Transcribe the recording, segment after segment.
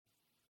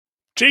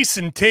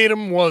Jayson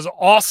Tatum was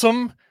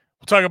awesome.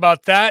 We'll talk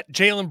about that.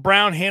 Jaylen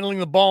Brown handling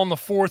the ball in the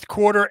fourth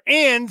quarter,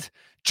 and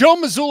Joe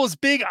Mazzulla's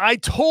big "I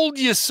told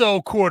you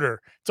so"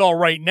 quarter. It's all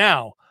right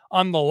now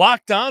on the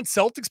Locked On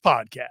Celtics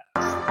podcast.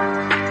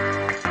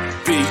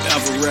 Be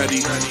ever ready.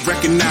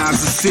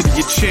 Recognize the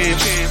city of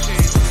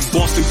champs.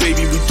 Boston,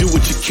 baby, we do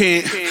what you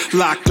can't.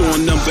 Locked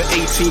on number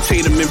 18,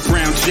 Tatum and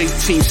Brown,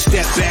 J-team,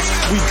 step back.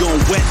 We gon'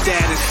 wet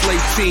that and slay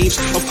teams.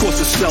 Of course,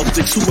 the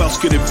Celtics, who else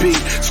could it be?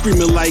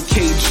 Screaming like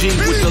KG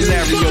with the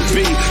Larry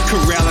O.B.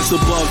 Corrales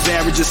above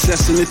average,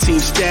 assessing the team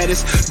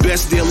status.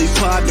 Best daily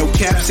pod, no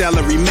cap,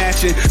 salary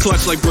matching.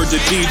 Clutch like Bird the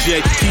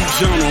DJ, keep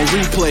John on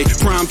replay.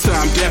 Prime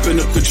time,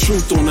 dapping up the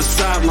truth on the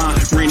sideline.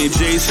 Raining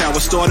J's, how it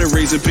started,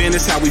 raising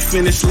banners, how we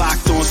finished.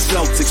 Locked on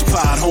Celtics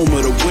pod, home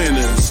of the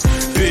winners.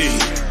 B.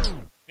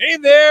 Hey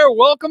there,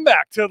 welcome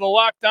back to the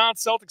Locked On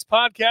Celtics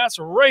podcast,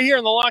 right here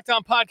on the Locked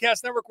On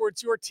Podcast Network, where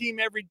it's your team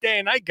every day,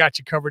 and I got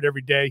you covered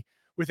every day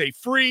with a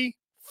free,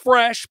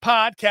 fresh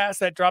podcast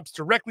that drops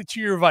directly to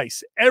your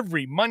device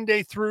every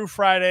Monday through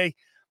Friday.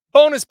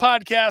 Bonus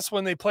podcasts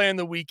when they play on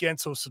the weekend,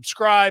 so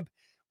subscribe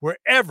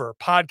wherever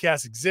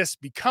podcasts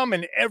exist. Become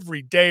an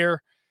everydayer.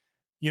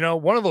 You know,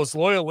 one of those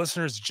loyal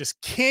listeners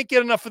just can't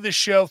get enough of this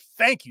show.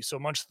 Thank you so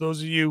much to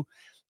those of you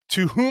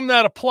to whom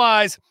that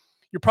applies.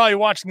 You're probably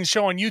watching the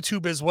show on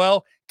YouTube as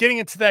well. Getting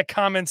into that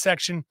comment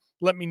section,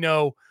 let me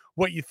know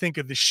what you think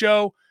of the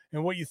show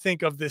and what you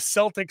think of this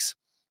Celtics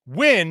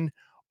win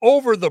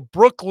over the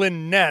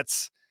Brooklyn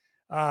Nets,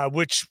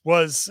 which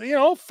was,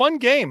 a fun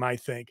game, I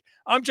think.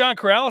 I'm John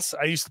Corrales.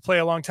 I used to play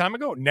a long time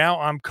ago. Now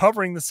I'm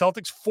covering the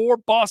Celtics for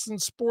Boston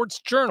Sports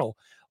Journal.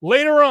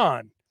 Later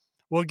on,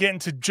 we'll get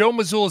into Joe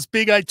Mazzulla's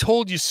big "I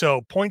told you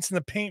so" points in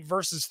the paint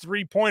versus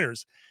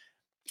three-pointers.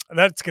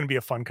 That's going to be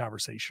a fun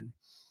conversation.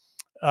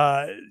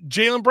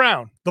 Jaylen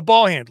Brown, the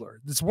ball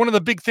handler. That's one of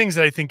the big things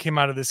that I think came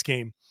out of this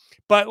game.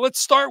 But let's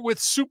start with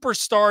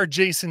superstar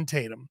Jayson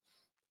Tatum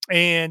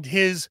and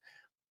his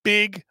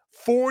big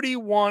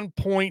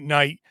 41-point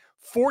night,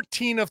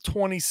 14 of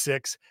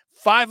 26,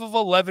 5 of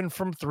 11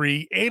 from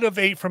 3, 8 of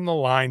 8 from the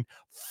line,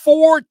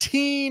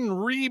 14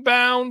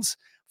 rebounds,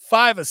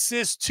 5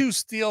 assists, 2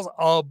 steals,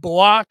 a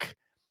block,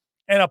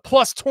 and a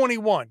plus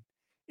 21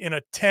 in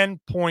a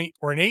 10-point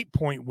or an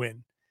 8-point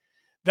win.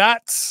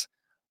 That's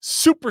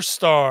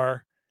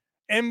superstar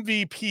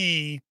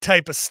MVP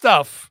type of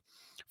stuff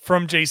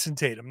from Jayson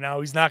Tatum. Now,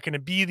 he's not going to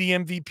be the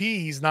MVP.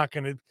 He's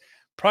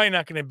probably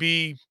not going to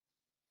be,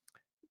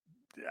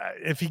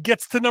 if he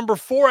gets to number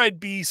 4, I'd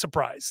be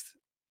surprised.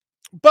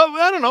 But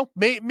I don't know.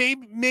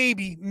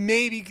 Maybe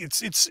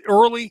it's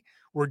early.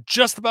 We're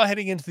just about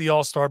heading into the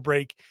All-Star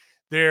break.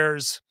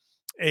 There's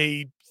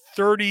a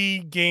 30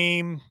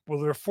 game. Well,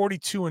 they're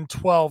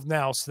 42-12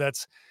 now. So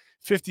that's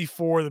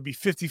 54. There'll be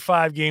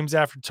 55 games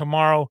after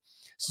tomorrow.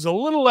 So it's a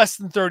little less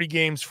than 30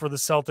 games for the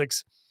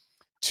Celtics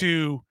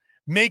to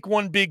make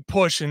one big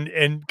push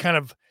and kind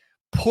of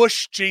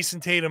push Jayson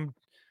Tatum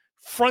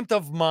front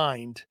of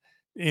mind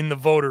in the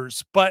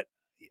voters. But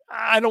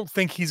I don't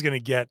think he's going to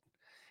get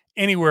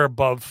anywhere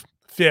above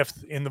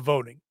 5th in the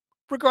voting.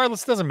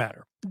 Regardless, it doesn't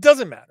matter. It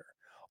doesn't matter.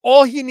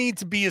 All he needs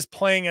to be is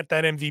playing at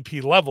that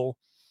MVP level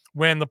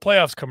when the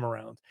playoffs come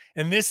around.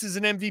 And this is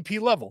an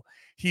MVP level.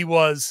 He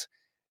was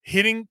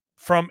hitting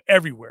from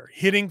everywhere,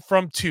 hitting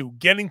from 2,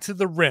 getting to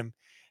the rim.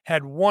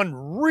 Had one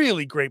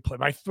really great play.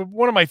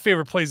 One of my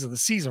favorite plays of the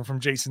season from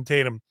Jayson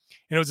Tatum.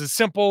 And it was a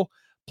simple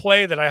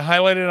play that I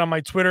highlighted on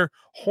my Twitter.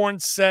 Horn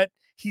set.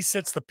 He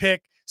sets the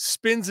pick,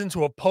 spins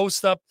into a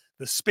post up.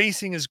 The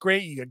spacing is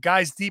great. You got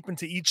guys deep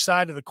into each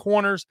side of the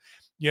corners.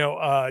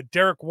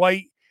 Derek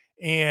White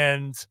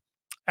and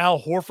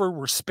Al Horford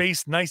were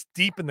spaced nice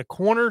deep in the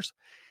corners.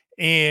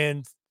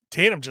 And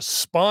Tatum just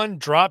spun,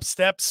 drop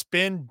step,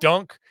 spin,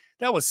 dunk.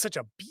 That was such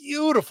a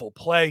beautiful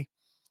play.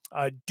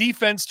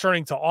 Defense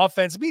turning to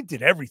offense. I mean, he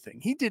did everything.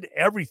 He did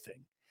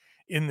everything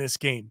in this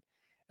game.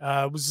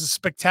 It was a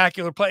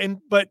spectacular play.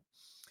 But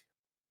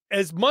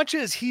as much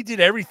as he did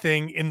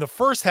everything in the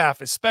first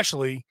half,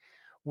 especially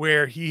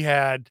where he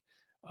had,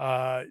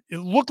 it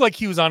looked like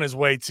he was on his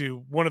way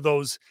to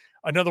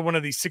another one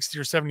of these 60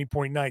 or 70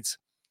 point nights.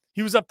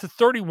 He was up to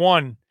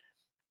 31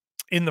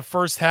 in the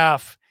first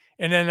half.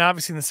 And then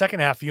obviously in the second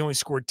half, he only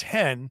scored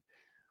 10,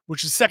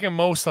 which is second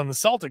most on the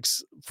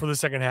Celtics for the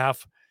second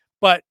half.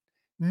 But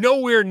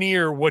nowhere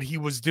near what he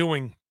was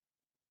doing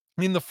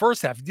in the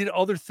first half. He did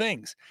other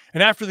things.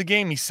 And after the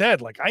game, he said,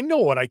 I know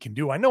what I can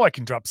do. I know I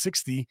can drop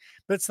 60,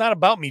 but it's not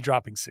about me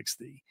dropping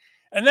 60.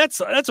 And that's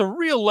a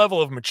real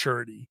level of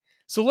maturity.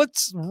 So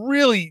let's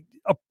really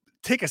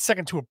take a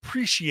second to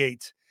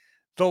appreciate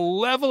the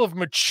level of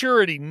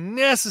maturity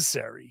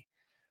necessary,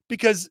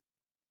 because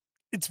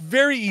it's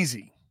very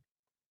easy,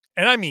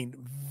 and I mean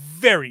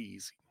very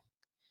easy,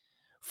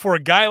 for a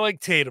guy like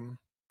Tatum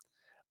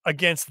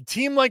against a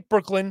team like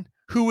Brooklyn,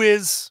 who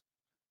is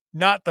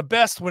not the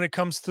best when it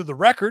comes to the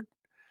record,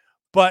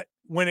 but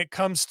when it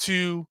comes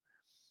to,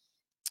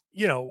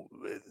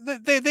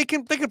 they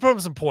can put up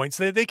some points.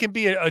 They can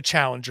be a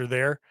challenger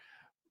there.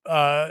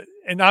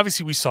 And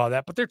obviously we saw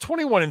that, but they're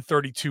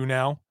 21-32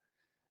 now.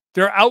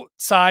 they're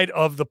outside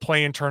of the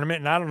play-in tournament,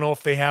 and I don't know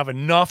if they have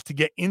enough to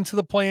get into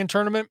the play-in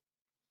tournament.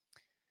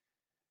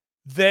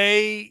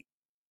 It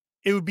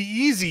would be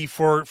easy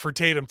for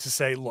Tatum to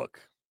say, look,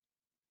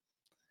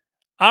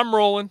 I'm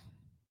rolling.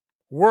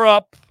 We're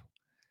up.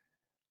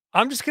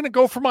 I'm just going to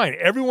go for mine.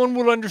 Everyone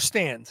would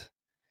understand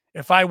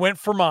if I went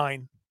for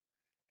mine,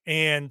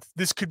 and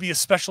this could be a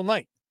special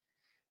night.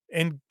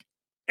 And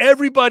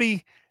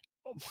everybody,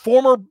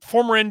 former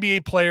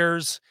NBA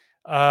players,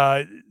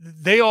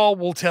 they all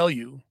will tell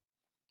you,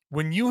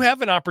 when you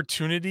have an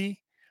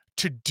opportunity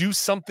to do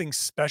something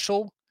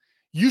special,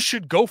 you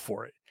should go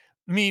for it.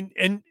 I mean,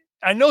 and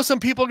I know some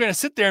people are going to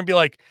sit there and be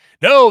like,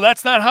 no,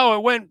 that's not how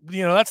it went.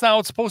 That's not how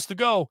it's supposed to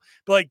go.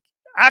 But like,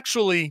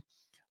 actually,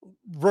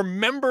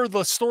 remember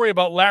the story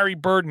about Larry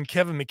Bird and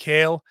Kevin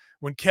McHale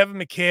when Kevin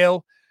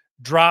McHale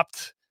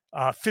dropped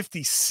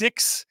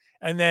 56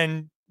 and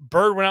then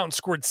Bird went out and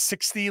scored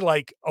 60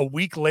 like a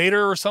week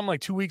later or something,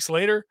 like 2 weeks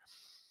later.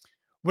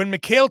 When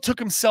McHale took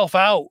himself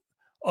out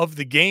of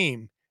the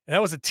game, and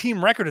that was a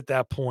team record at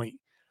that point,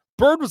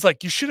 Bird was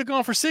like, you should have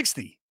gone for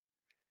 60.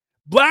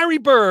 Larry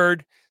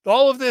Bird,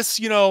 all of this,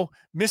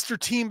 Mr.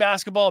 Team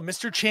Basketball,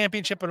 Mr.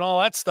 Championship, and all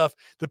that stuff,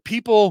 the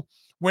people,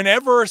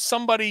 whenever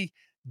somebody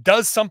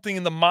does something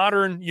in the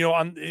modern,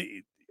 on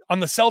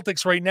the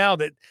Celtics right now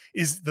that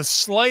is the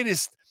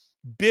slightest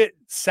bit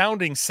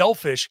sounding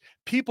selfish,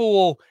 people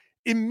will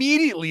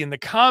immediately in the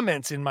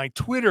comments in my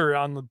Twitter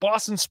on the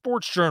Boston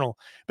Sports Journal,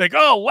 like,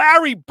 oh,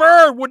 Larry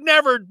Bird would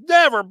never,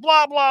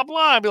 blah, blah, blah.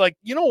 I'd be like,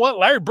 you know what?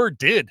 Larry Bird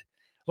did.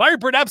 Larry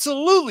Bird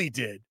absolutely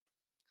did.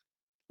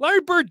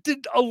 Larry Bird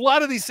did a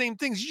lot of these same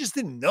things. You just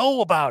didn't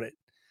know about it.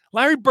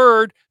 Larry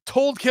Bird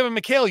told Kevin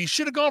McHale, you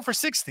should have gone for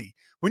 60.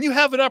 When you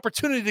have an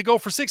opportunity to go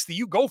for 60,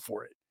 you go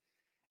for it.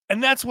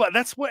 And that's what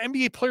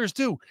NBA players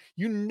do.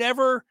 You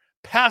never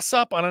pass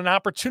up on an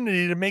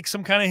opportunity to make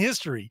some kind of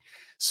history.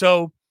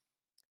 So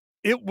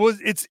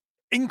it's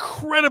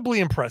incredibly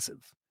impressive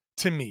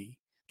to me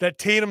that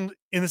Tatum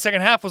in the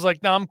second half was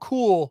like, no, I'm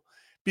cool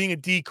being a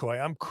decoy.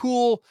 I'm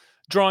cool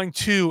drawing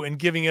two and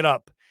giving it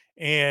up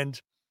and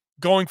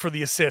going for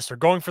the assist or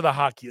going for the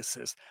hockey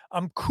assist.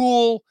 I'm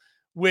cool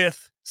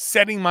with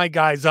setting my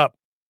guys up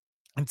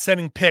and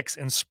setting picks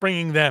and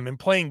springing them and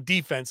playing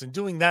defense and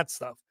doing that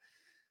stuff.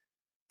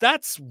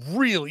 That's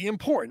really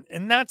important.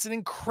 And that's an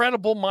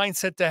incredible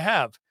mindset to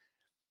have.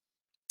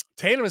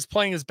 Tatum is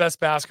playing his best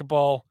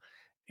basketball.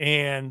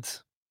 And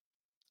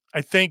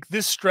I think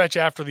this stretch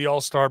after the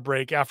All-Star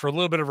break, after a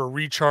little bit of a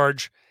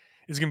recharge,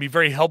 is going to be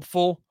very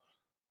helpful.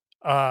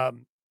 I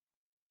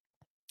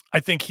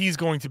think he's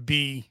going to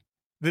be,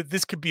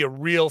 this could be a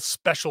real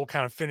special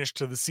kind of finish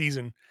to the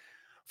season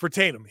for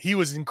Tatum. He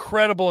was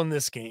incredible in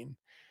this game.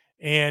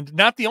 And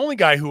not the only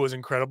guy who was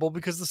incredible,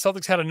 because the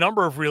Celtics had a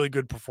number of really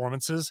good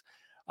performances.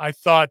 I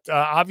thought,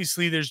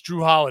 obviously, there's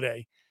Drew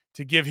Holiday,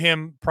 to give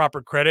him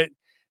proper credit.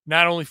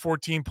 Not only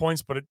 14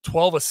 points, but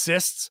 12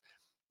 assists,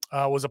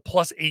 was a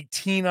plus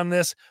 18 on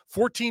this.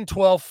 14,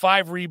 12,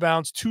 5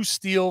 rebounds, 2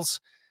 steals.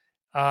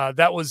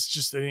 That was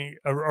just a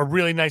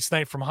really nice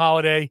night from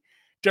Holiday.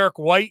 Derek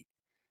White,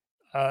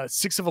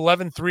 6 of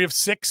 11, 3 of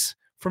 6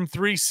 from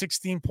 3,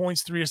 16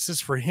 points, 3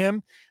 assists for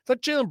him. I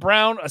thought Jaylen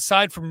Brown,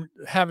 aside from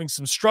having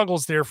some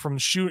struggles there from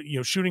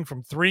shooting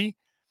from 3,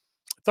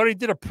 I thought he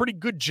did a pretty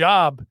good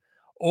job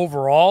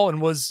overall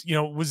and was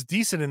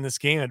decent in this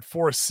game. Had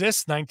 4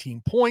 assists,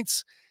 19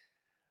 points,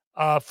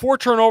 4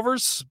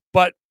 turnovers,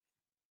 but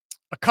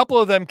a couple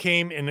of them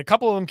came in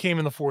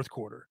the fourth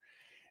quarter.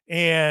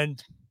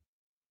 And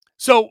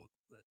so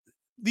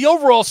the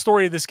overall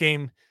story of this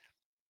game,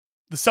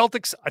 the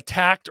Celtics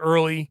attacked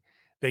early.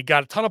 They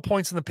got a ton of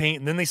points in the paint,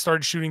 and then they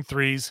started shooting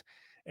threes.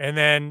 And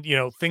then,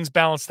 things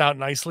balanced out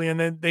nicely. And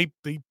then they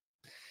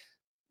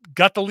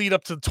got the lead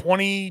up to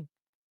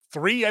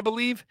 23, I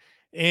believe.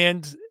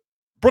 And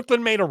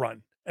Brooklyn made a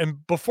run.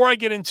 And before I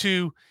get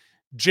into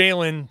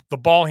Jaylen, the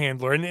ball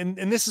handler, and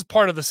this is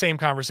part of the same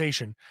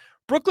conversation,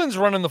 Brooklyn's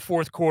run in the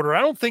fourth quarter,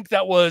 I don't think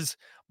that was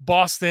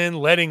Boston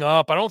letting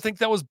up. I don't think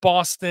that was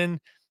Boston,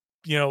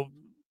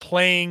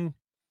 playing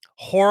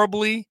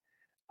horribly.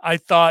 I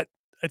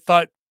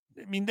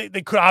mean,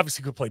 they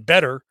could play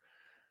better,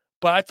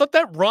 but I thought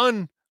that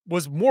run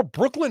was more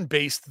Brooklyn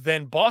based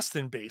than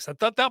Boston based. I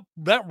thought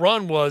that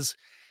run was,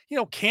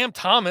 Cam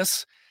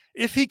Thomas,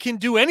 if he can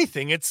do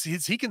anything,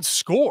 he can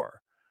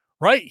score,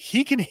 right?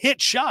 He can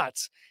hit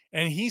shots,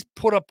 and he's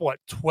put up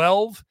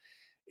 12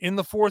 in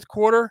the fourth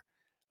quarter.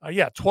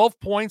 12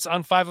 points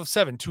on 5 of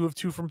 7, 2 of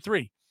 2 from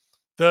 3.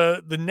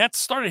 The Nets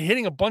started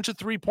hitting a bunch of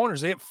 3-pointers.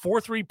 They hit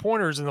 4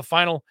 3-pointers in the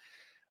final,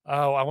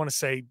 I want to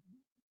say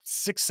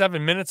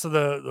 6-7 minutes of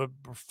the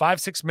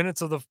 5-6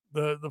 minutes of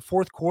the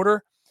fourth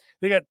quarter.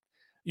 They got,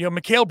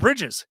 Mikal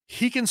Bridges.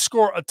 He can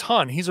score a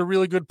ton. He's a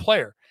really good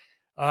player.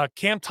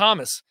 Cam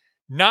Thomas,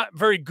 not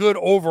very good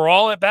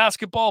overall at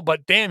basketball,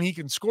 but damn, he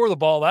can score the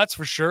ball. That's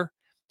for sure.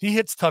 He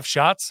hits tough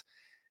shots.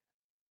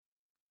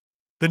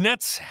 The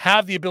Nets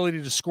have the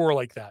ability to score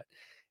like that.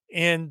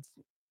 And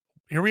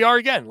here we are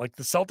again. Like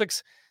the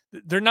Celtics,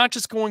 they're not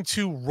just going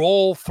to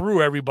roll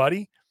through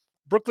everybody.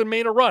 Brooklyn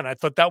made a run. I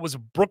thought that was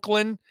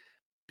Brooklyn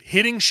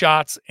hitting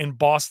shots and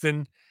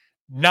Boston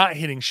not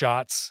hitting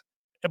shots,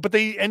 but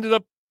they ended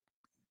up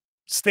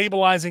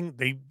stabilizing.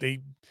 They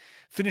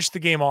finished the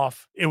game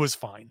off. It was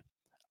fine.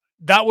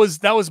 That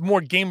was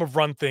more game of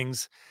run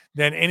things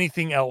than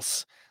anything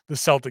else the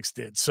Celtics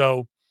did.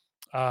 So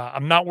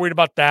I'm not worried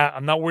about that.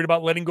 I'm not worried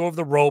about letting go of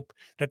the rope.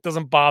 That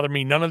doesn't bother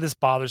me. None of this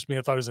bothers me.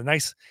 I thought it was a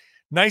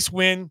nice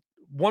win.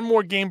 One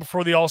more game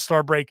before the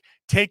All-Star break.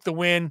 Take the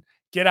win.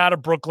 Get out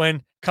of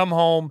Brooklyn. Come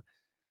home.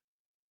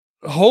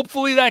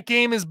 Hopefully that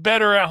game is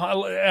better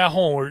at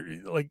home. Or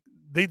like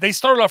they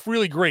started off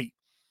really great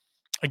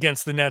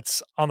against the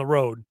Nets on the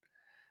road.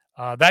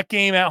 That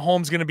game at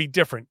home is going to be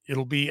different.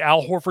 It'll be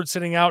Al Horford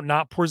sitting out,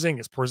 not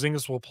Porzingis.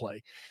 Porzingis will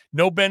play.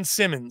 No Ben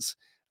Simmons.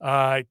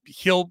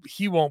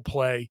 He won't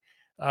play.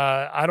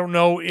 I don't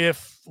know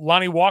if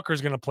Lonnie Walker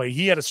is going to play.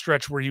 He had a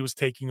stretch where he was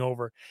taking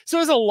over. So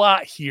there's a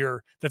lot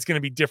here that's going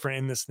to be different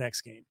in this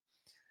next game.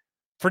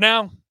 For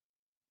now,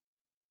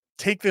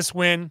 take this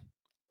win.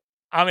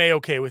 I'm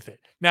A-okay with it.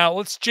 Now,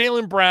 let's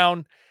Jaylen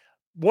Brown.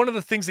 One of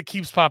the things that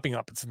keeps popping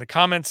up, it's in the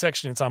comment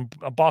section, it's on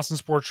Boston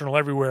Sports Journal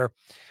everywhere.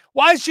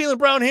 Why is Jaylen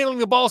Brown handling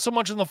the ball so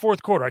much in the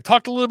fourth quarter? I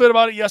talked a little bit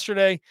about it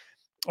yesterday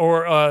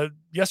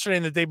yesterday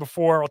and the day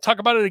before. I'll talk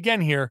about it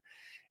again here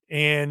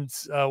and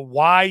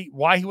why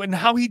he and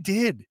how he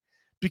did,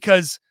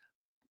 because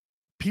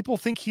people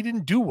think he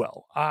didn't do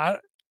well. I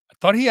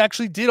thought he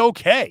actually did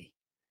okay.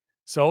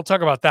 So I'll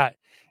talk about that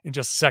in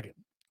just a second.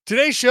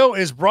 Today's show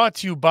is brought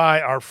to you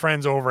by our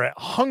friends over at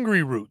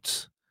Hungry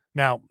Roots.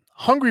 Now,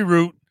 Hungry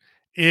Root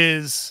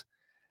is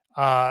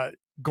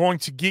going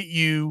to get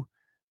you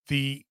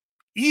the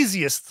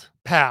easiest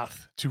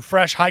path to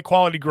fresh,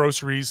 high-quality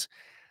groceries,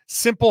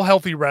 simple,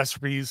 healthy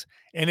recipes,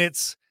 and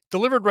it's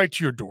delivered right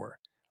to your door,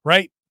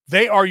 right?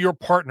 They are your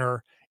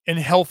partner in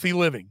healthy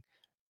living.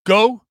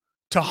 Go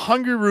to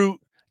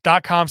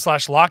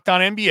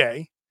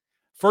hungryroot.com/LockedOnNBA.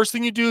 First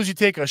thing you do is you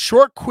take a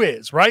short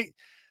quiz, right?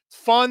 It's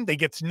fun. They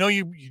get to know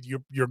you,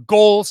 your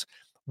goals,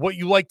 what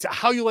you like to,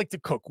 how you like to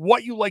cook,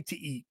 what you like to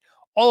eat,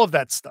 all of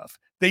that stuff.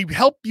 They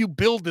help you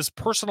build this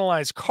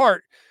personalized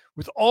cart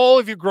with all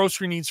of your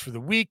grocery needs for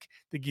the week.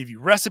 They give you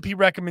recipe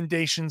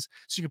recommendations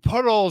so you can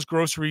put all those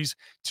groceries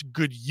to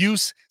good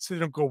use so they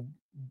don't go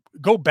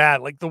bad.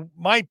 Like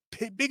my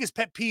biggest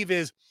pet peeve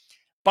is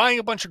buying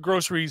a bunch of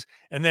groceries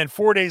and then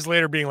 4 days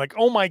later being like,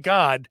 oh my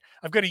God,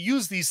 I've got to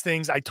use these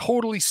things. I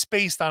totally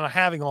spaced on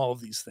having all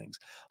of these things.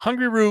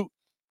 Hungry Root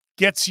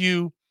gets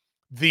you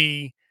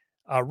the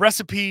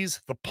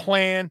recipes, the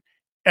plan,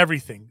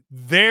 everything.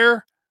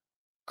 Their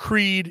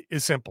creed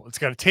is simple. It's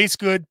got to taste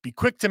good, be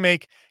quick to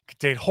make,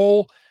 contain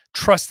whole,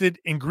 trusted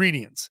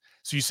ingredients.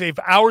 So you save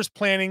hours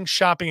planning,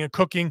 shopping, and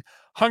cooking.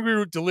 Hungry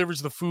Root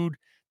delivers the food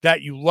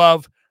that you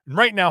love. And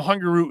right now,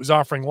 Hungry Root is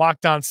offering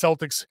Locked On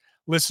Celtics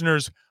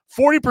listeners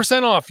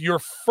 40% off your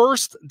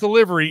first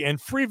delivery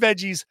and free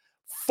veggies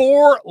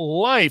for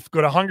life.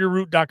 Go to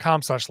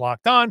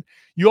hungryroot.com/lockedon.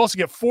 You also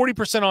get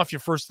 40% off your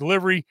first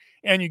delivery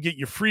and you get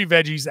your free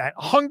veggies at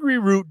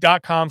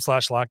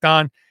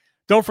hungryroot.com/lockedon.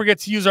 Don't forget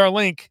to use our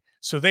link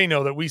so they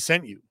know that we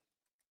sent you.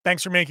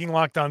 Thanks for making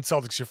Locked On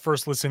Celtics your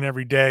first listen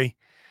every day.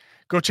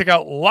 Go check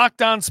out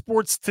Locked On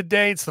Sports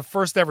today. It's the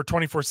first ever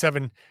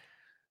 24/7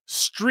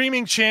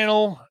 streaming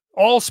channel,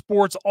 all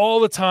sports, all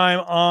the time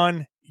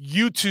on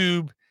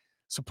YouTube.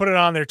 So put it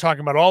on there,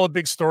 talking about all the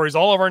big stories.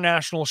 All of our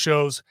national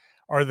shows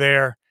are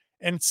there,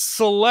 and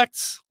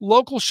select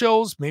local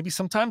shows. Maybe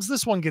sometimes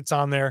this one gets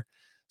on there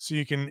so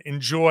you can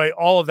enjoy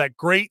all of that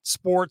great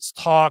sports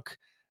talk,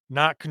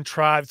 not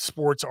contrived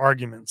sports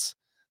arguments.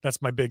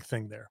 That's my big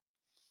thing there.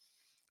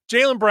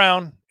 Jaylen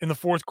Brown in the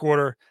fourth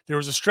quarter, there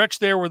was a stretch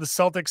there where the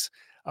Celtics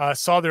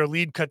saw their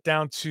lead cut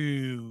down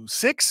to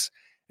 6,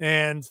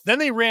 and then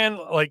they ran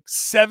like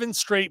 7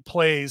 straight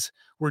plays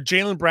where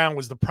Jaylen Brown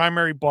was the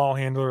primary ball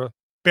handler,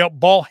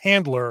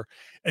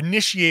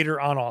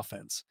 initiator on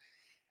offense.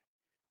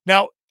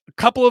 Now, a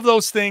couple of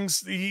those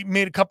things, he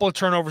made a couple of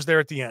turnovers there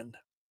at the end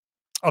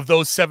of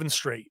those 7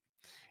 straight.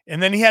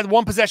 And then he had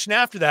one possession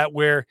after that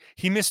where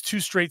he missed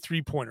 2 straight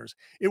 3-pointers.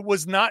 It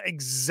was not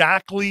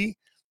exactly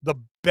the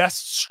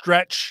best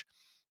stretch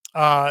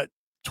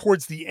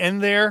towards the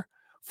end there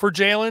for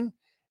Jaylen.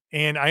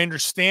 And I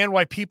understand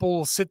why people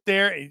will sit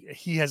there.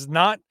 He has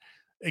not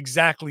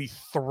exactly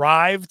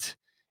thrived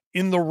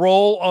in the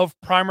role of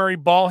primary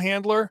ball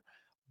handler,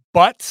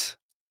 but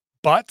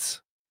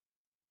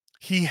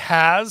he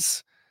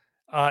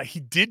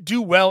did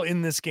do well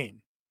in this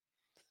game.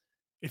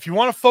 If you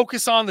want to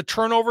focus on the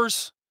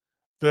turnovers,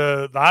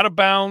 the out of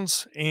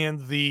bounds,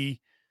 and the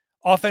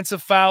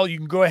offensive foul, you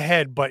can go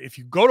ahead. But if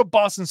you go to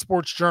Boston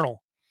Sports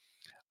Journal,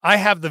 I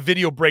have the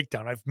video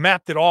breakdown. I've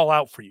mapped it all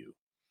out for you.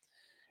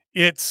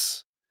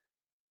 It's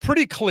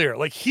pretty clear.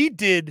 Like, he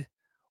did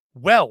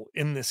well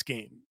in this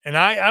game. And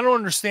I don't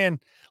understand,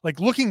 like,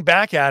 looking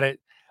back at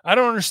it, I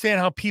don't understand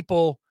how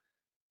people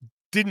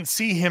didn't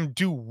see him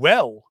do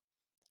well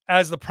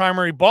as the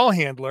primary ball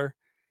handler,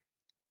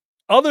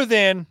 other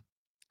than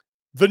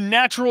the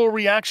natural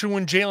reaction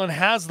when Jaylen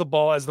has the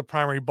ball as the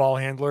primary ball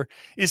handler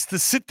is to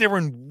sit there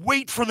and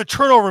wait for the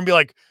turnover and be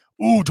like,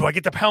 ooh, do I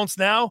get to pounce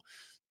now?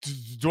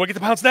 Do I get the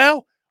pounce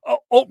now?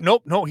 Oh,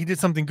 nope, no, he did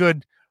something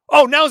good.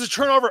 Oh, now it's a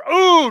turnover.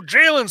 Oh,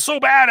 Jalen's so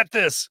bad at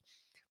this.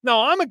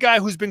 No, I'm a guy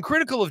who's been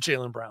critical of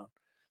Jaylen Brown.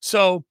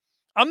 So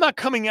I'm not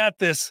coming at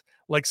this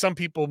like some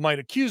people might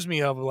accuse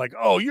me of, like,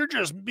 oh, you're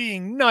just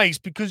being nice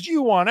because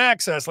you want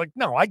access. Like,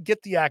 no, I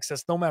get the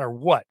access no matter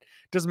what.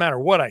 It doesn't matter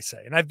what I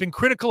say. And I've been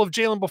critical of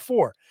Jaylen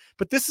before,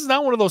 but this is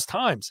not one of those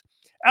times.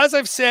 As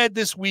I've said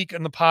this week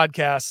in the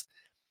podcast,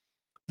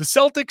 the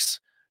Celtics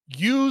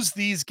use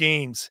these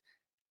games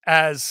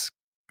as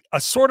a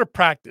sort of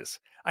practice.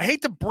 I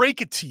hate to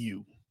break it to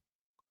you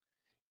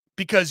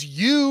because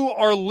you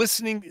are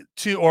listening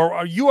to,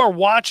 or you are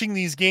watching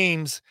these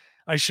games,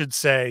 I should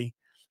say,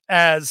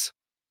 as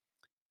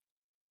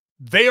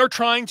they are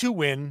trying to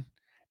win.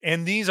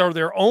 And these are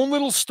their own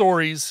little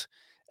stories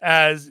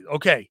as,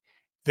 okay,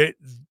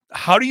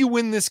 how do you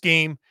win this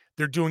game?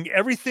 They're doing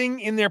everything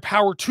in their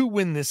power to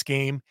win this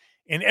game.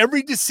 And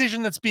every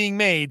decision that's being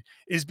made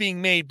is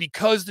being made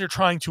because they're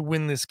trying to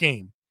win this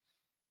game.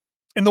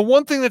 And the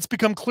one thing that's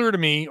become clear to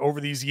me over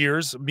these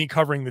years, me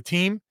covering the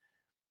team,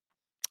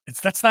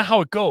 that's not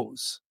how it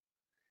goes.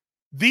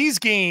 These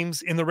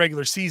games in the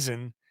regular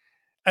season,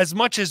 as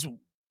much as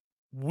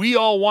we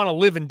all want to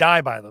live and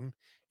die by them,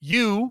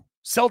 you,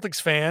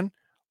 Celtics fan,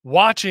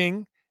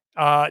 watching,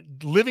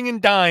 living and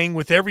dying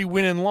with every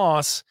win and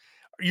loss,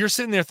 you're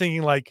sitting there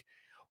thinking, like,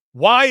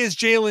 why is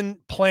Jaylen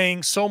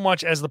playing so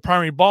much as the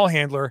primary ball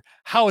handler?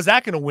 How is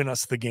that going to win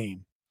us the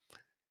game?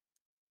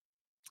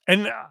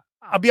 And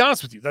I'll be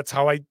honest with you, that's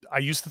how I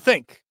used to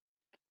think.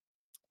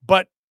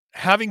 But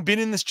having been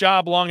in this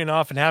job long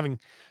enough and having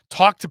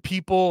talked to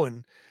people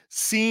and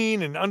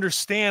seen and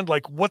understand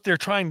like what they're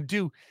trying to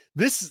do,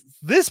 this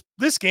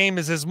game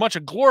is as much a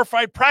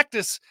glorified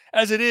practice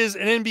as it is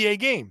an NBA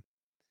game.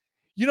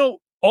 You know,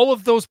 all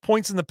of those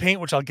points in the paint,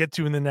 which I'll get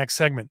to in the next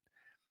segment,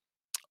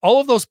 all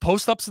of those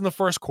post-ups in the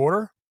first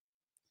quarter,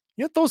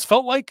 you know what those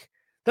felt like?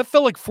 That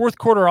felt like fourth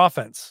quarter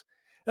offense.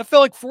 That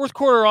felt like fourth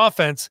quarter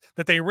offense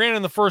that they ran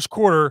in the first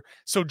quarter.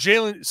 So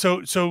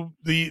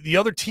the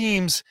other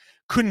teams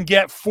couldn't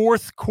get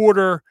fourth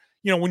quarter.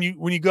 You know, when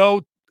you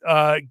go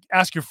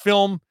ask your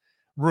film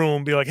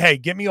room, be like, hey,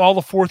 get me all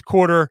the fourth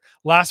quarter,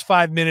 last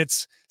 5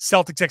 minutes,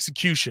 Celtics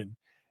execution.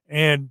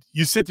 And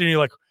you sit there and you're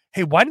like,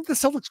 hey, why didn't the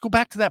Celtics go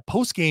back to that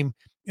post game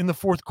in the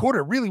fourth quarter?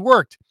 It really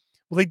worked.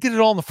 Well, they did it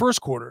all in the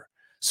first quarter.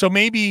 So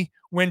maybe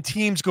when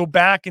teams go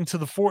back into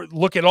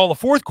look at all the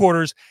fourth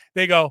quarters,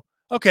 they go,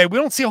 okay, we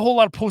don't see a whole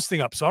lot of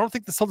posting up. So I don't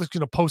think the Celtics are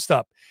going to post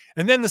up.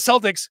 And then the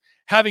Celtics,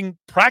 having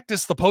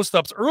practiced the post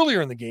ups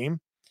earlier in the game,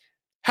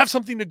 have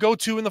something to go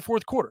to in the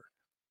fourth quarter.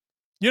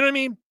 You know what I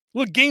mean?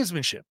 Look,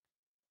 gamesmanship.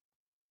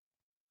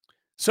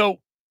 So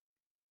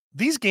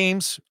these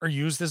games are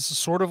used as a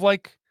sort of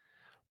like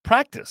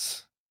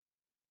practice.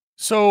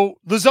 So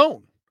the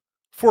zone,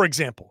 for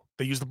example,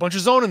 they used a bunch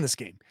of zone in this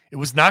game. It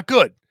was not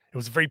good. It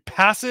was very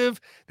passive.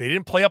 They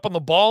didn't play up on the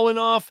ball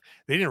enough.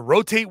 They didn't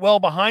rotate well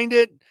behind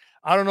it.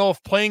 I don't know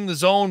if playing the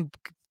zone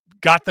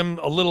got them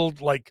a little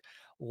like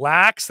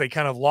lax. They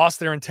kind of lost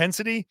their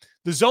intensity.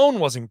 The zone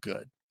wasn't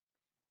good,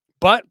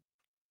 but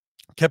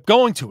kept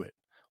going to it.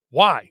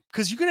 Why?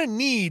 Because you're going to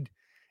need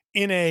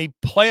in a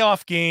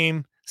playoff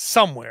game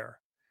somewhere,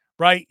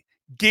 right?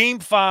 Game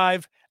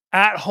 5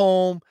 at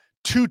home,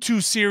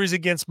 2-2 series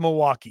against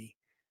Milwaukee,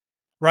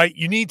 right?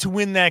 You need to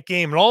win that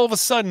game. And all of a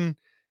sudden,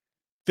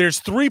 there's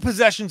 3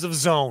 possessions of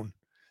zone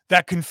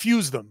that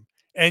confuse them.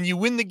 And you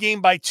win the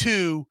game by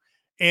 2.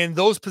 And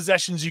those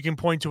possessions you can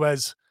point to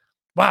as,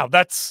 wow,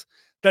 that's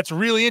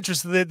really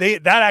interesting.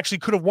 That actually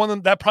could have won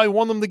them. That probably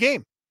won them the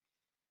game.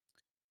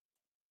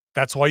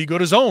 That's why you go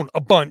to zone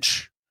a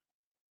bunch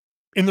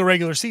in the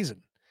regular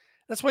season.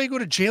 That's why you go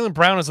to Jaylen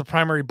Brown as a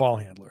primary ball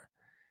handler.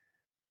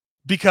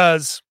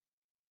 Because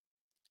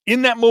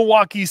in that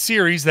Milwaukee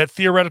series, that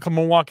theoretical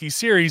Milwaukee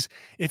series,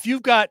 if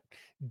you've got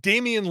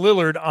Damian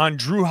Lillard on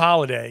Drew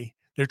Holiday,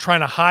 they're trying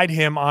to hide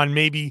him on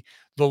maybe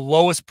the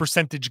lowest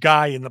percentage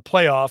guy in the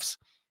playoffs.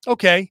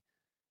 Okay.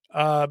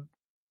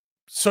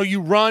 So you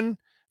run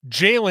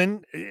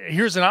Jaylen.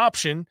 Here's an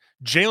option.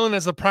 Jaylen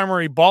as the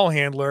primary ball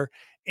handler,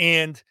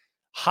 and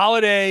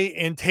Holiday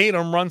and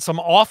Tatum run some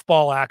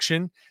off-ball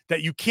action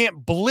that you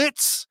can't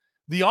blitz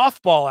the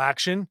off-ball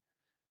action,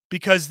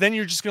 because then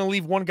you're just going to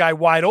leave one guy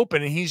wide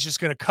open and he's just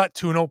going to cut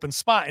to an open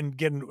spot and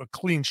get a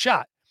clean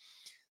shot.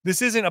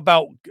 This isn't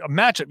about a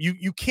matchup.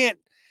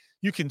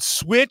 You can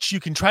switch, you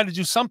can try to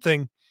do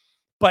something,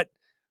 but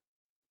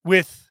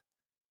with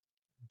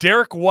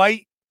Derek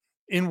White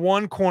in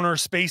one corner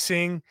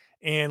spacing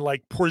and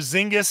like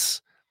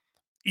Porzingis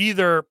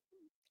either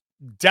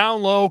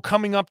down low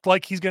coming up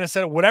like he's going to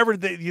set it, whatever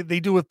they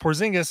do with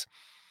Porzingis,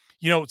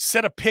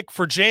 set a pick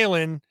for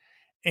Jaylen.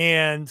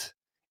 And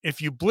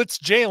if you blitz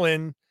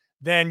Jaylen,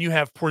 then you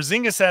have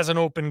Porzingis as an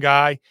open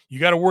guy. You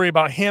got to worry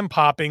about him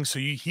popping. So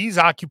he's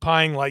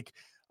occupying like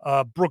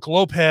Brook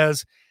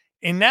Lopez.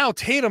 And now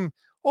Tatum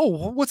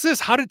oh, what's this?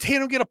 How did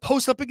Tatum get a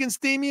post up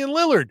against Damian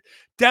Lillard?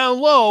 Down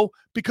low,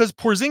 because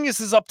Porzingis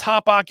is up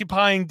top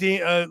occupying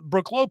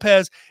Brook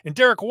Lopez, and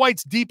Derek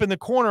White's deep in the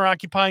corner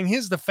occupying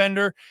his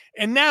defender.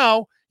 And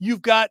now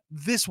you've got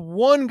this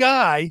one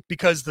guy,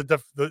 because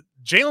the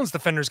Jalen's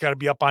defender's got to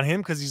be up on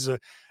him because he's an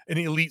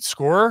elite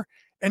scorer.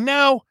 And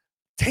now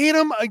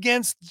Tatum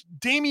against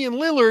Damian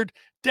Lillard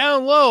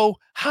down low.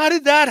 How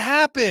did that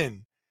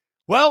happen?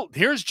 Well,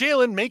 here's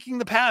Jalen making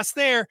the pass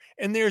there,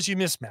 and there's your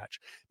mismatch.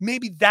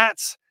 Maybe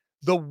that's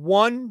the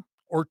one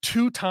or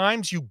two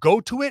times you go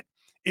to it,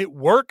 it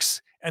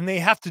works, and they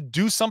have to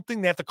do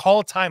something. They have to call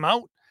a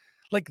timeout.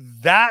 Like,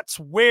 that's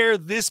where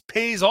this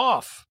pays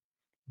off.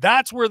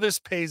 That's where this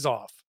pays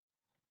off.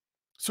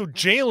 So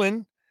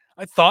Jalen,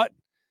 I thought,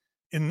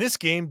 in this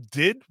game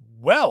did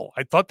well.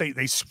 I thought they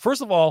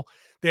first of all,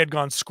 they had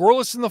gone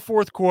scoreless in the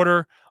fourth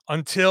quarter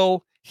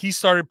until he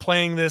started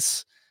playing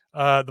this,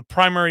 the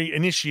primary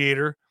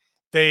initiator.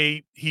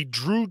 He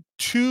drew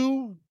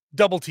two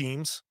double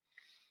teams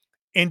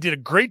and did a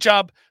great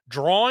job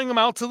drawing them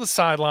out to the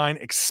sideline,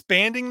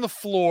 expanding the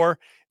floor,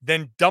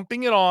 then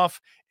dumping it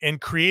off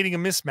and creating a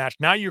mismatch.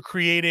 Now you're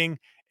creating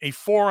a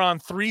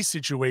 4-on-3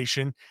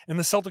 situation, and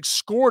the Celtics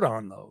scored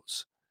on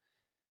those.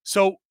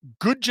 So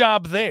good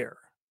job there.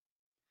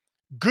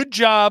 Good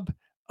job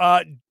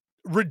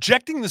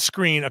rejecting the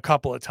screen a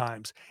couple of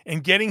times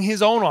and getting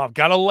his own off.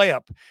 Got a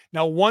layup.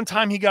 Now, one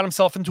time he got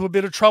himself into a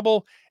bit of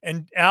trouble,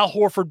 and Al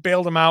Horford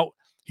bailed him out.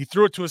 He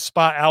threw it to a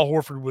spot. Al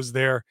Horford was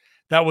there.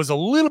 That was a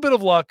little bit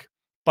of luck,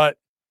 but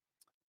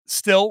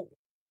still,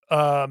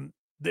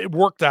 it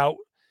worked out.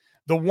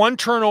 The one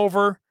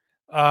turnover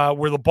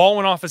where the ball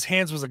went off his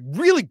hands was a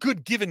really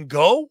good give and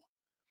go.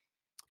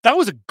 That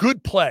was a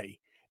good play,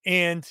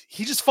 and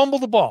he just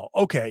fumbled the ball.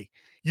 Okay,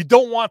 you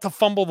don't want to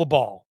fumble the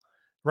ball,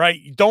 right?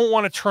 You don't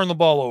want to turn the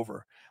ball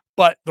over.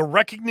 But the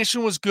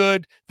recognition was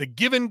good. The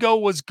give and go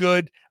was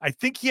good. I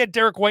think he had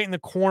Derek White in the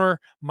corner.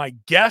 My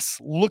guess,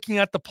 looking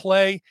at the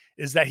play,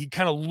 is that he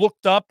kind of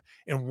looked up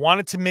and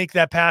wanted to make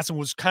that pass and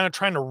was kind of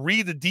trying to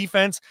read the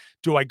defense.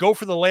 Do I go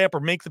for the layup or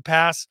make the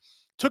pass?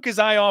 Took his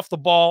eye off the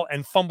ball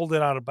and fumbled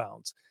it out of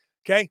bounds.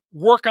 Okay,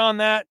 work on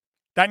that.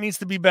 That needs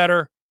to be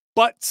better.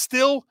 But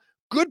still,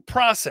 good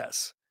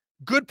process.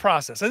 Good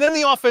process. And then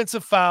the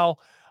offensive foul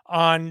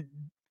on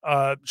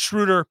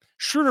Schroeder.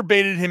 Schroeder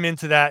baited him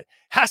into that.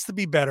 Has to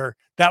be better.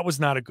 That was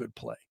not a good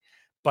play.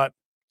 But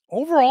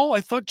overall,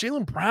 I thought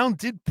Jaylen Brown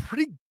did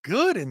pretty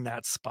good in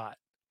that spot.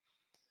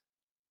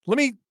 Let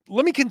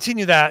me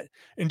continue that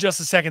in just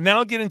a second. Then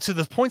I'll get into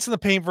the points in the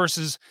paint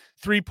versus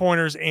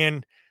three-pointers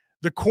and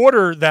the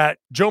quarter that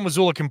Joe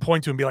Mazzulla can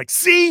point to and be like,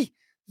 see,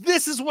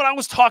 this is what I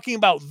was talking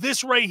about.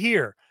 This right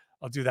here.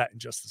 I'll do that in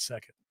just a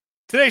second.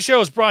 Today's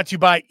show is brought to you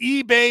by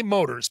eBay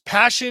Motors.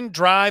 Passion,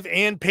 drive,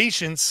 and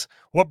patience.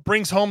 What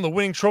brings home the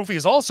winning trophy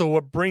is also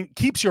what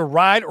keeps your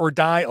ride or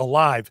die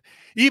alive.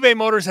 eBay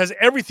Motors has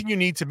everything you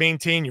need to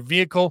maintain your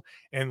vehicle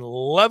and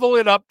level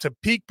it up to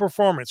peak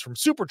performance, from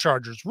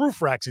superchargers, roof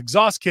racks,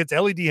 exhaust kits,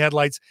 LED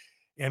headlights,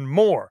 and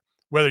more.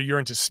 Whether you're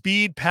into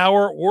speed,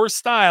 power, or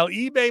style,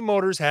 eBay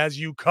Motors has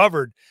you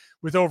covered.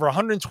 With over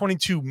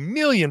 122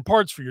 million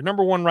parts for your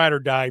number one ride or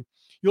die,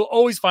 you'll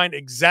always find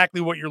exactly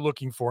what you're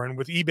looking for. And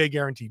with eBay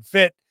Guaranteed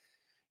Fit,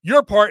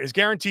 your part is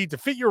guaranteed to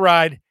fit your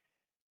ride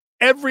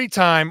every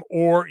time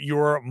or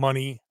your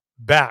money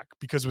back.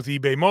 Because with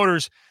eBay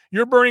Motors,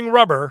 you're burning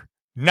rubber,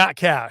 not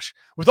cash.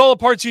 With all the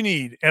parts you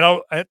need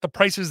at the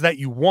prices that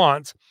you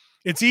want,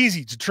 it's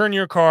easy to turn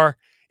your car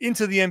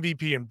into the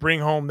MVP and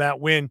bring home that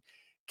win.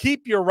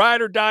 Keep your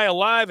ride or die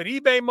alive at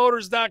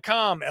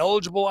ebaymotors.com.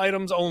 Eligible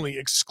items only.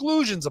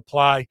 Exclusions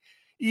apply.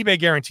 eBay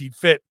Guaranteed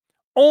Fit.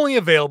 Only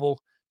available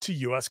to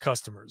U.S.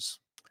 customers.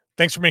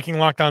 Thanks for making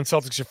Locked On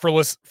Celtics your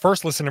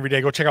first listen every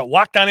day. Go check out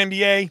Locked On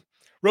NBA.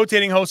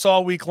 Rotating hosts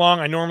all week long.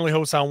 I normally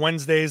host on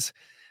Wednesdays.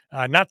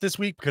 Not this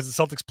week because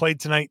the Celtics played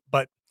tonight,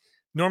 but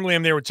normally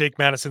I'm there with Jake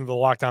Madison of the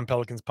Locked On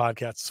Pelicans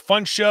podcast. It's a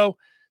fun show.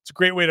 It's a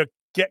great way to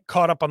get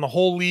caught up on the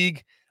whole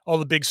league, all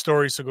the big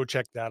stories, so go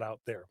check that out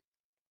there.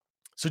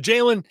 So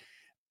Jalen,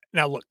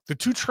 now look, the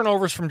two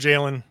turnovers from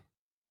Jalen,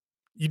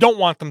 you don't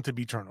want them to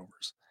be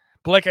turnovers.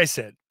 But like I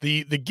said,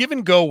 the give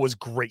and go was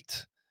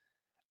great.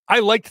 I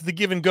liked the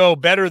give and go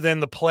better than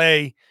the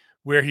play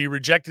where he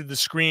rejected the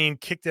screen,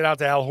 kicked it out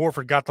to Al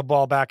Horford, got the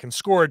ball back and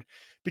scored,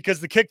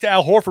 because the kick to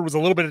Al Horford was a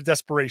little bit of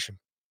desperation.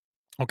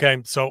 Okay,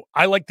 so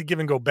I like the give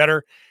and go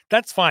better.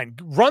 That's fine.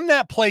 Run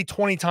that play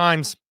 20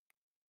 times.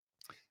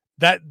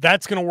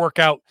 That's going to work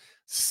out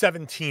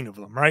 17 of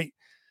them, right?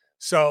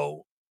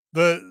 So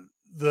the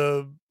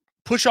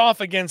push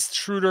off against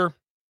Schroeder,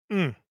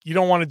 you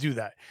don't want to do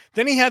that.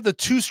 Then he had the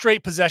two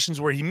straight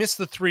possessions where he missed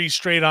the three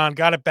straight on,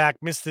 got it back,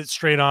 missed it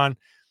straight on.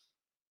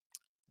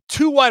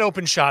 Two wide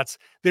open shots.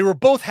 They were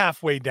both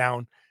halfway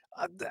down.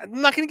 I'm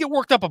not going to get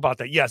worked up about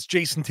that. Yes,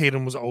 Jayson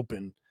Tatum was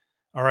open.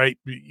 All right.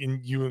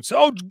 And you say,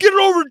 oh, get it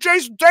over to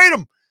Jayson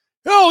Tatum.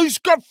 Oh, he's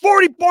got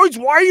 40 points.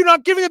 Why are you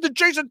not giving it to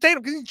Jayson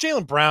Tatum? Because he's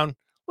Jaylen Brown.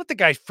 Let the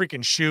guy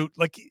freaking shoot.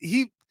 Like,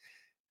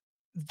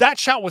 that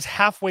shot was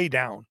halfway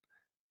down.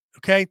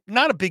 Okay.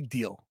 Not a big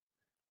deal.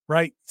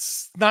 right?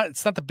 It's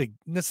not a big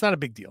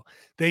deal.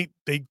 They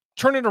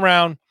turn it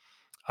around.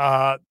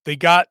 They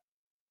got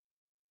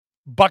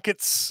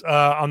buckets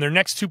on their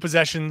next two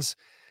possessions.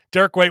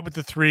 Derek White with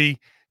the three,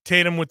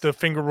 Tatum with the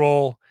finger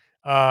roll,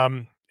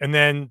 and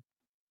then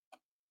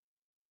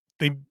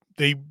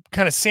they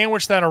kind of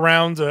sandwiched that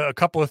around a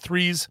couple of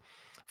threes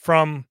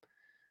from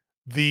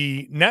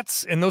the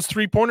Nets, and those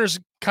 3-pointers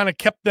kind of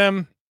kept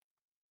them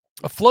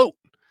afloat.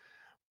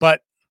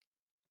 But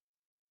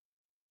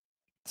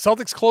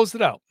Celtics closed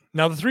it out.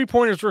 Now the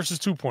 3-pointers versus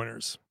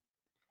 2-pointers.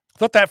 I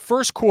thought that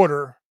first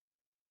quarter,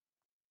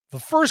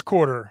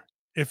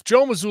 if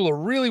Joe Mazzulla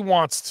really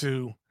wants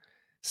to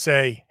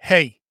say,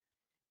 hey,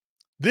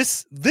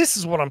 this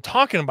is what I'm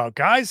talking about,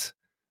 guys.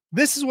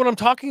 This is what I'm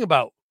talking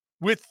about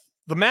with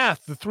the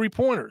math, the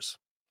 3-pointers.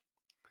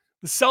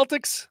 The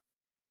Celtics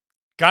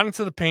got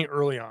into the paint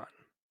early on,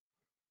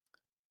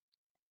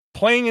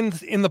 playing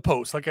in the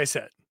post, like I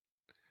said.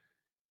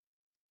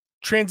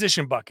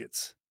 Transition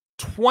buckets,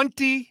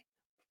 20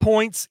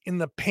 points in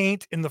the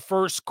paint in the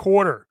first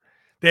quarter.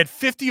 They had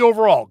 50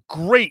 overall.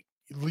 Great.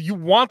 You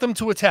want them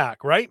to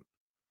attack, right?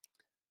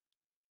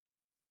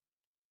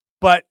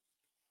 But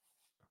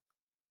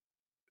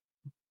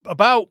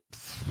about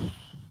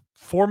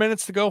 4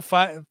 minutes to go,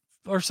 5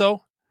 or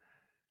so,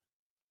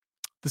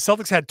 the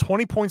Celtics had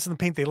 20 points in the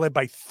paint. They led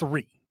by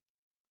 3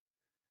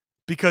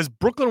 because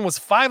Brooklyn was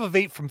 5 of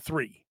 8 from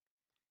 3,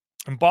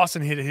 and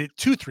Boston hit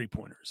 2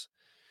 3-pointers.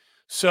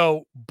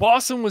 So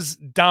Boston was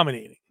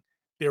dominating.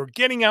 They were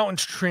getting out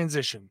into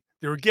transition.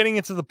 They were getting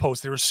into the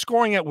post. They were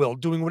scoring at will,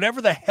 doing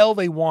whatever the hell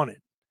they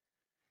wanted.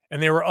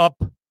 And they were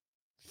up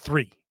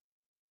 3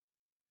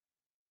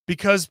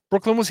 because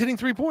Brooklyn was hitting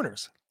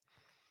 3-pointers.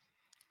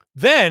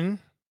 Then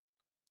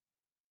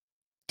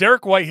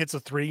Derek White hits a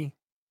 3.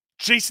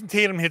 Jayson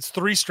Tatum hits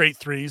 3 straight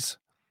threes,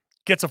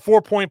 gets a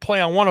 4-point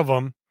play on one of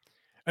them.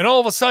 And all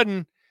of a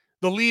sudden,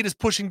 the lead is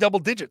pushing double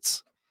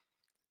digits.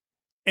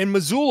 And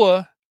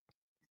Mazzulla,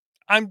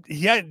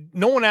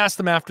 no one asked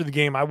him after the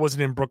game. I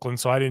wasn't in Brooklyn,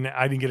 so I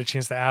didn't get a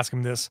chance to ask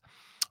him this.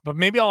 But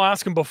maybe I'll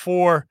ask him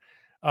before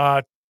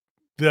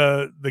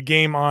the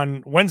game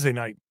on Wednesday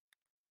night.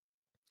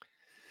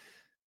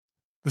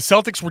 The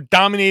Celtics were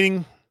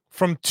dominating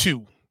from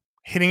 2,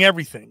 hitting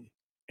everything,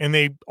 and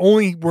they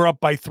only were up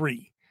by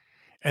 3.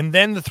 And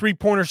then the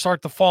 3-pointers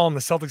start to fall, and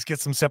the Celtics get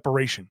some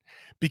separation.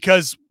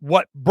 Because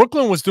what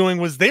Brooklyn was doing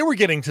was they were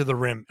getting to the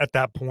rim at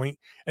that point,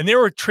 and they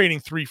were trading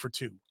 3 for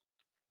 2.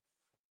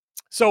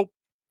 So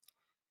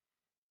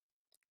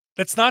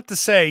that's not to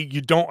say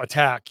you don't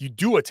attack. You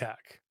do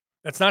attack.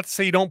 That's not to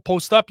say you don't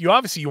post up. You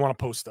want to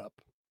post up.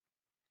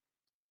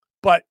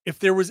 But if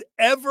there was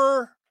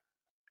ever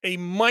a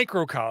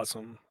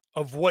microcosm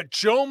of what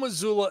Joe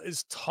Mazzulla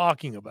is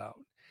talking about,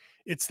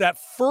 it's that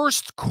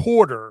first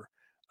quarter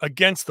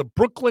against the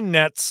Brooklyn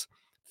Nets,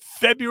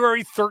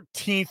 February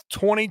 13th,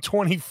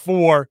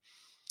 2024.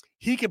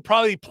 He could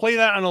probably play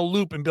that on a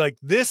loop and be like,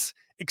 this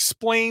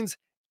explains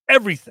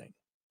everything.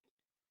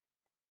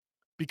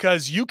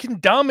 Because you can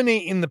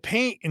dominate in the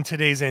paint in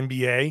today's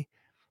NBA,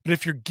 but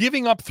if you're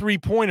giving up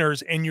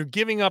 3-pointers and you're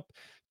giving up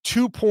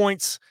 2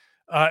 points,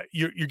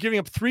 you're giving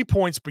up 3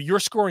 points, but you're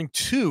scoring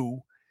 2,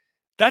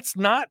 that's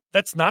not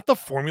the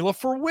formula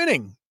for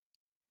winning.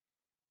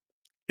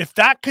 If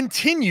that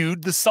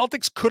continued, the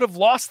Celtics could have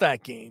lost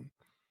that game.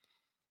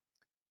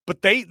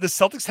 But the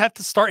Celtics have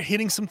to start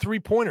hitting some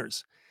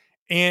 3-pointers.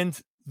 And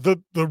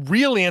the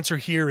real answer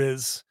here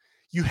is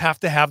you have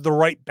to have the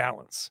right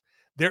balance.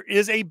 There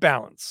is a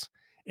balance.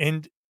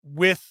 And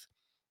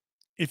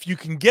if you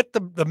can get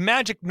the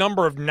magic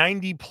number of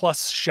 90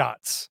 plus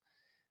shots,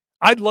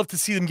 I'd love to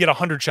see them get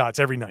 100 shots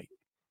every night.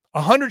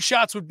 100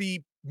 shots would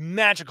be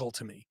magical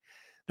to me.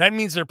 That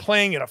means they're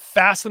playing at a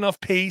fast enough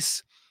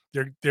pace.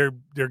 They're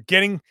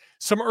getting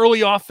some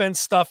early offense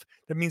stuff.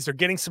 That means they're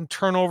getting some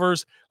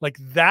turnovers. Like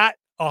that,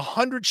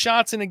 100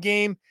 shots in a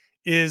game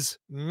is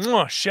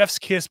chef's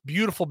kiss,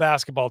 beautiful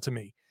basketball to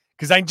me.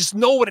 Because I just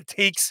know what it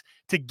takes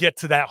to get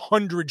to that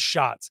 100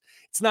 shots.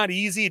 It's not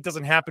easy. It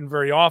doesn't happen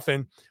very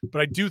often.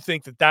 But I do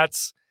think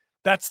that's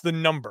the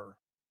number.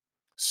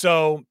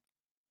 So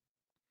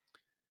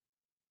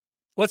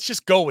let's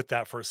just go with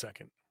that for a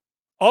second.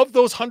 Of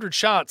those 100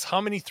 shots,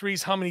 how many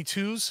threes, how many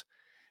twos?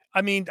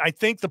 I mean, I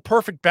think the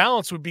perfect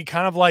balance would be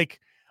kind of like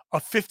a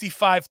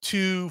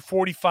 55-2,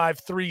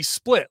 45-3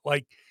 split.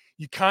 Like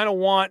you kind of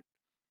want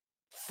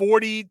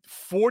 40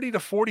 to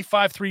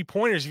 45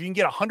 3-pointers. If you can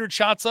get 100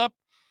 shots up,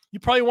 you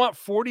probably want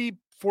 40%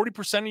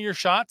 of your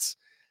shots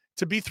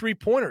to be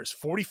 3-pointers,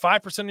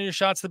 45% of your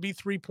shots to be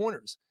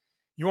 3-pointers.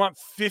 You want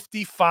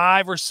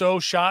 55 or so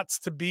shots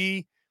to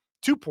be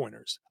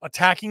 2-pointers,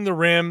 attacking the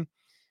rim,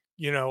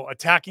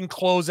 attacking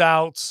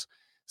closeouts,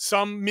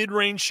 some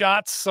mid-range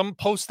shots, some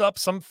post-up,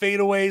 some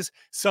fadeaways,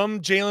 some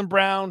Jaylen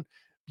Brown,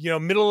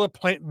 middle of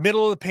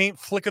the paint,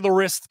 flick of the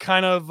wrist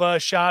kind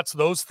of shots,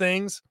 those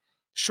things.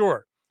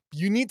 Sure.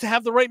 You need to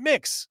have the right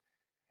mix,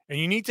 and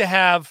you need to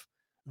have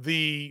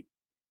the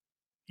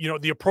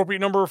appropriate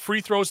number of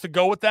free throws to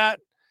go with that.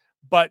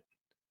 But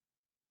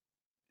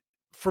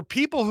for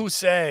people who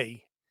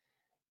say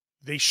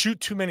they shoot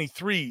too many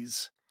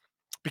threes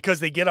because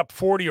they get up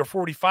 40 or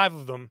 45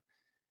 of them.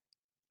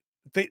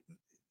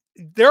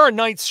 There are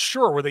nights,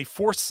 sure, where they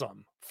force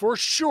some, for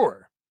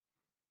sure.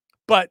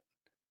 But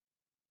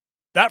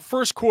that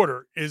first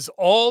quarter is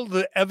all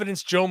the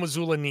evidence Joe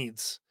Mazzulla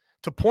needs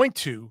to point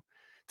to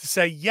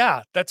say,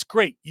 yeah, that's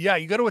great. Yeah,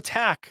 you got to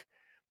attack.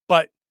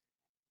 But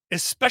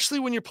especially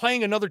when you're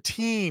playing another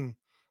team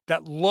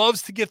that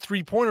loves to get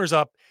three-pointers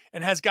up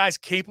and has guys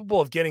capable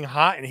of getting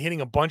hot and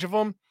hitting a bunch of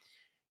them,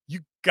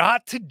 you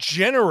got to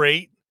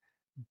generate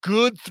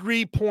good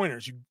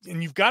three-pointers.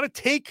 You've got to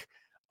take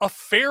a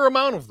fair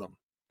amount of them.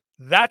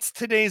 That's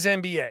today's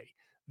NBA.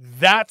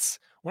 That's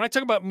when I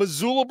talk about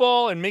Mazzulla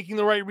ball and making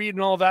the right read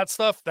and all that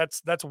stuff,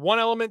 that's one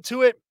element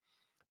to it.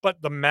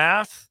 But the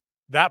math,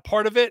 that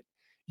part of it,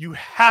 you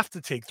have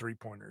to take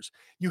three-pointers.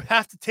 You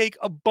have to take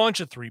a bunch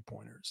of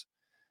three-pointers.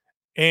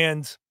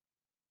 And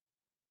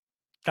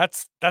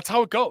that's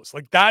how it goes.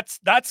 Like that's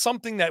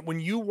something that when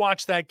you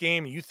watch that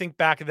game and you think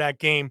back of that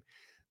game,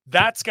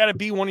 that's got to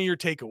be one of your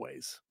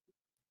takeaways.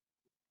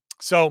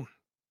 So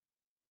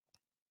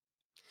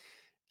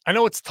I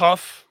know it's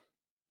tough.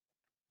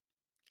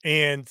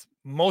 And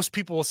most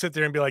people will sit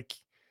there and be like,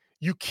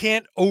 you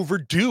can't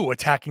overdo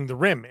attacking the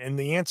rim. And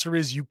the answer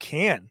is you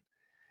can.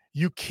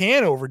 You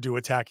can overdo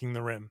attacking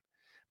the rim.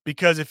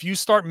 Because if you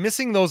start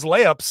missing those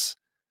layups,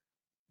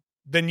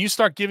 then you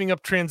start giving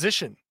up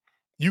transition.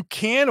 You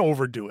can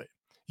overdo it.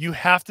 You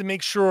have to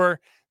make sure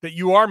that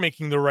you are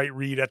making the right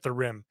read at the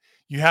rim.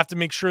 You have to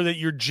make sure that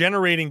you're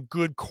generating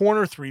good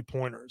corner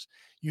three-pointers.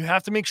 You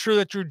have to make sure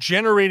that you're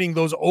generating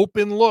those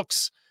open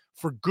looks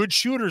for good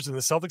shooters, and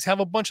the Celtics have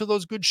a bunch of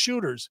those good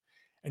shooters,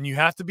 and you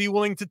have to be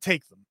willing to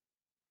take them.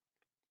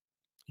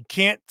 You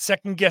can't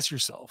second guess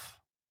yourself.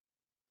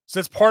 So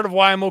that's part of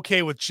why I'm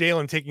okay with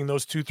Jaylen taking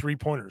those 2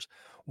 3-pointers.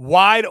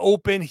 Wide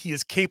open, he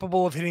is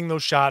capable of hitting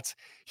those shots.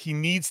 He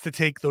needs to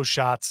take those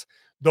shots.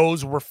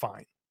 Those were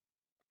fine.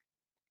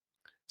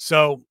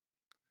 So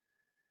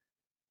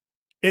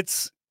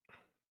it's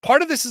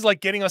part of this is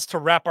like getting us to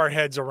wrap our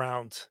heads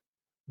around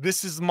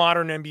this is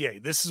modern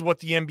NBA. This is what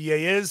the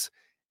NBA is.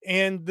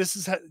 And this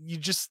is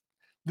this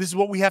is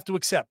what we have to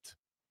accept.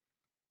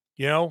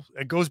 You know,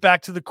 it goes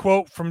back to the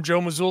quote from Joe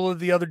Mazzulla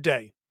the other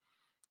day.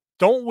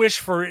 Don't wish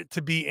for it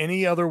to be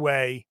any other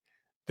way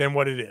than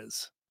what it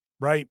is,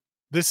 right?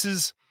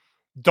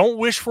 Don't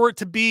wish for it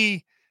to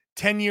be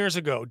 10 years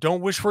ago.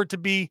 Don't wish for it to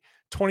be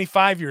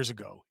 25 years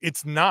ago.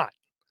 It's not.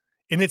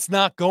 And it's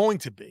not going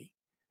to be.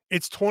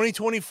 It's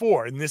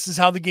 2024, and this is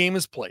how the game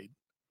is played.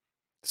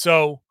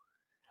 So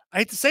I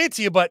hate to say it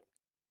to you, but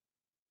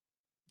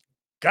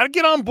got to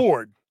get on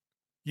board.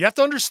 You have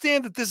to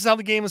understand that this is how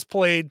the game is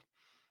played.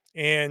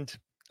 And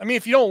I mean,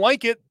 if you don't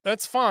like it,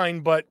 that's fine.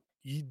 But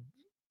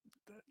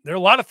there are a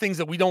lot of things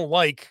that we don't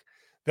like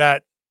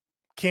that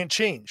can't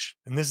change.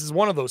 And this is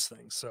one of those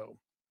things. So,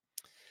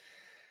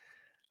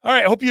 all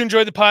right. I hope you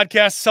enjoyed the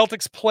podcast.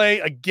 Celtics play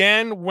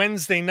again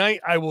Wednesday night.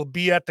 I will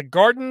be at the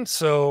Garden.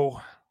 So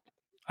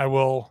I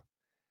will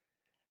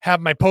have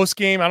my post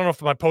game. I don't know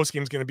if my post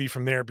game is going to be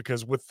from there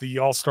because with the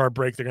All-Star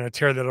break, they're going to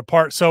tear that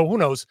apart. So who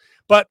knows?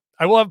 But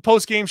I will have a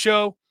post game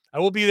show. I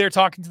will be there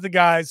talking to the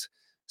guys.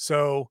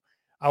 So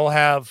I will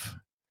have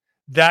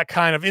that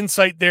kind of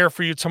insight there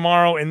for you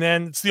tomorrow. And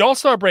then it's the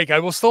All-Star break. I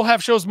will still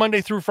have shows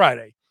Monday through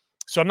Friday.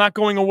 So I'm not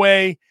going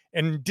away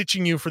and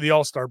ditching you for the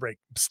All-Star break.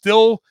 I'm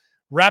still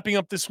wrapping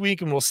up this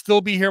week, and we'll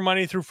still be here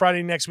Monday through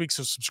Friday next week.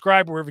 So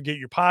subscribe wherever you get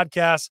your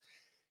podcasts.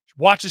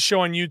 Watch the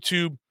show on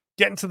YouTube.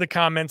 Get into the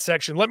comment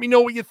section. Let me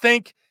know what you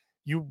think.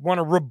 You want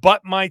to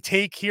rebut my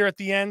take here at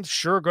the end?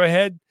 Sure, go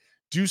ahead.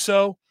 Do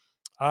so.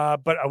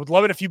 But I would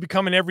love it if you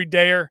become an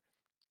everydayer.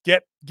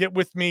 Get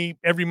with me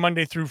every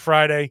Monday through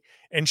Friday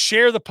and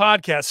share the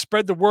podcast.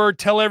 Spread the word.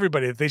 Tell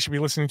everybody that they should be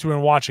listening to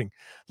and watching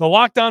the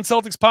Locked On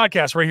Celtics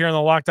podcast right here on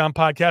the Locked On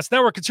Podcast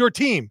Network. It's your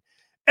team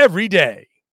every day.